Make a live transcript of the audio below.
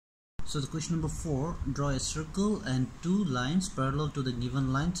So the question number 4, draw a circle and two lines parallel to the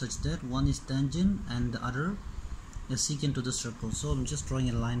given line such that one is tangent and the other is secant to the circle. So I'm just drawing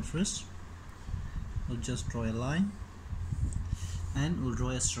a line first. We'll just draw a line and we'll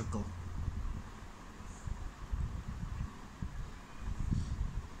draw a circle.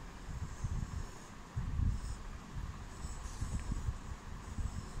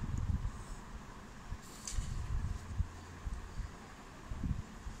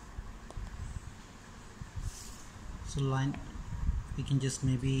 So line, we can just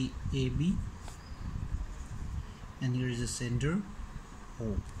maybe AB, and here is the center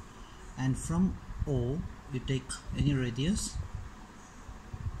O, and from O you take any radius,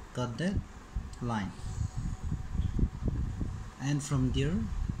 cut that line, and from there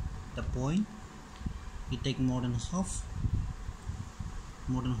the point you take more than half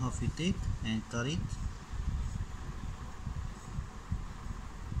you take and cut it,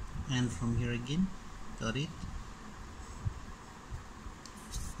 and from here again cut it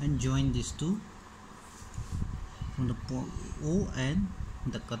and join these two from the point O and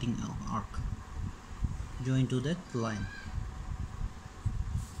the cutting arc, join to that line,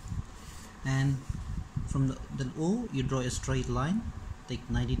 and from the O you draw a straight line, take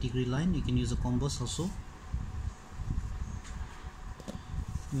 90-degree line. You can use a compass also.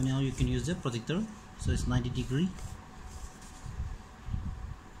 Now you can use the projector, so it's 90-degree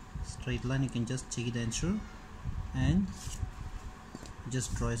straight line. You can just check the answer and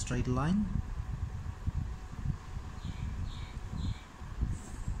just draw a straight line.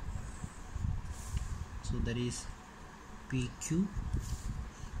 So that is PQ,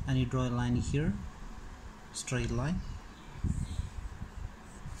 and you draw a line here, straight line,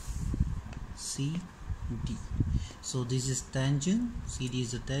 CD. So this is tangent, CD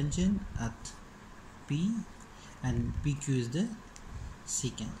is the tangent at P, and PQ is the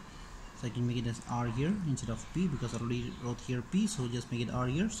secant. So I can make it as R here instead of P because I already wrote here P, so just make it R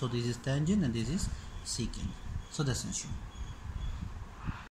here. So this is tangent and this is secant. So that's the answer.